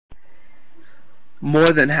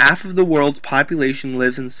More than half of the world's population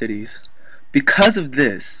lives in cities. Because of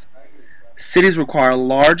this, cities require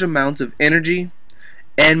large amounts of energy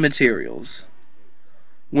and materials.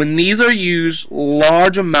 When these are used,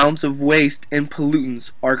 large amounts of waste and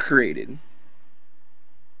pollutants are created.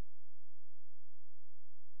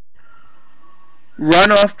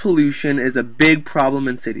 Runoff pollution is a big problem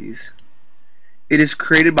in cities. It is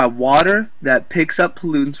created by water that picks up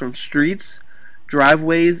pollutants from streets,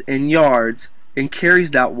 driveways, and yards and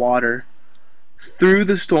carries that water through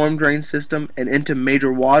the storm drain system and into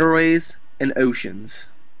major waterways and oceans.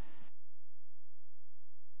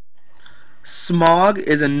 Smog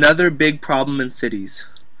is another big problem in cities.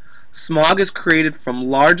 Smog is created from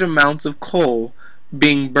large amounts of coal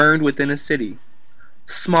being burned within a city.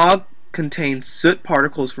 Smog contains soot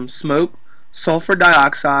particles from smoke, sulfur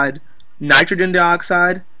dioxide, nitrogen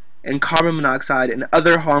dioxide, and carbon monoxide and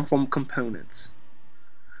other harmful components.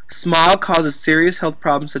 Smog causes serious health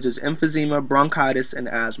problems such as emphysema, bronchitis, and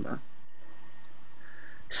asthma.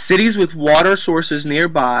 Cities with water sources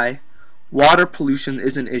nearby, water pollution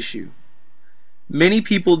is an issue. Many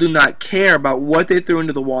people do not care about what they threw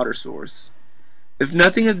into the water source. If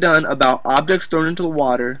nothing is done about objects thrown into the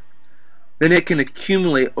water, then it can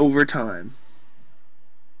accumulate over time.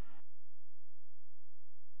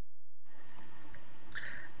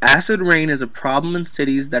 Acid rain is a problem in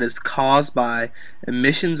cities that is caused by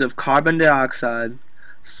emissions of carbon dioxide,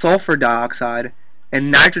 sulfur dioxide, and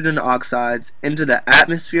nitrogen oxides into the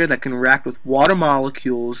atmosphere that can react with water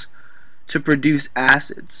molecules to produce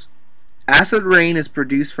acids. Acid rain is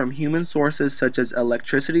produced from human sources such as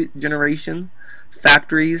electricity generation,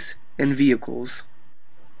 factories, and vehicles.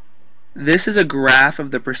 This is a graph of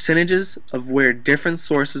the percentages of where different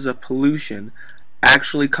sources of pollution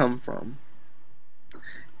actually come from.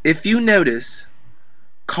 If you notice,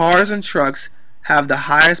 cars and trucks have the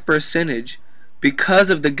highest percentage because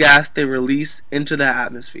of the gas they release into the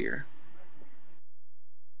atmosphere.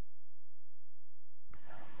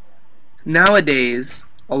 Nowadays,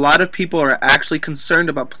 a lot of people are actually concerned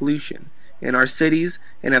about pollution in our cities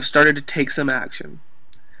and have started to take some action.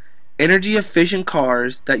 Energy efficient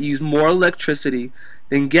cars that use more electricity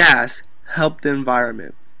than gas help the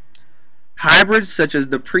environment. Hybrids such as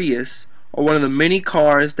the Prius are one of the many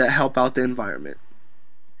cars that help out the environment.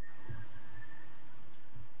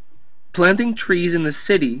 Planting trees in the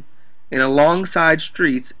city and alongside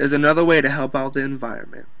streets is another way to help out the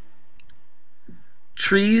environment.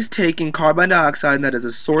 Trees take in carbon dioxide that is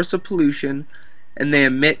a source of pollution and they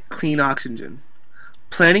emit clean oxygen.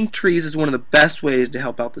 Planting trees is one of the best ways to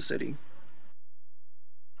help out the city.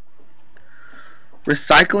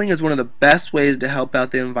 Recycling is one of the best ways to help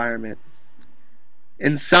out the environment.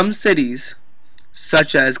 In some cities,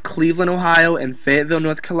 such as Cleveland, Ohio and Fayetteville,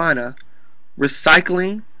 North Carolina,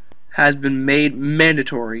 recycling has been made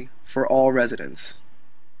mandatory for all residents.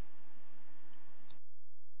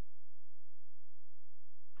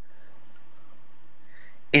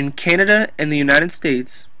 In Canada and the United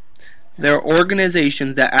States, there are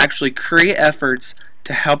organizations that actually create efforts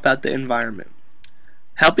to help out the environment.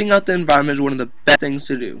 Helping out the environment is one of the best things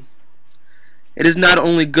to do. It is not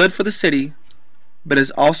only good for the city, but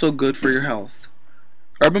is also good for your health.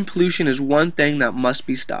 Urban pollution is one thing that must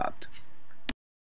be stopped.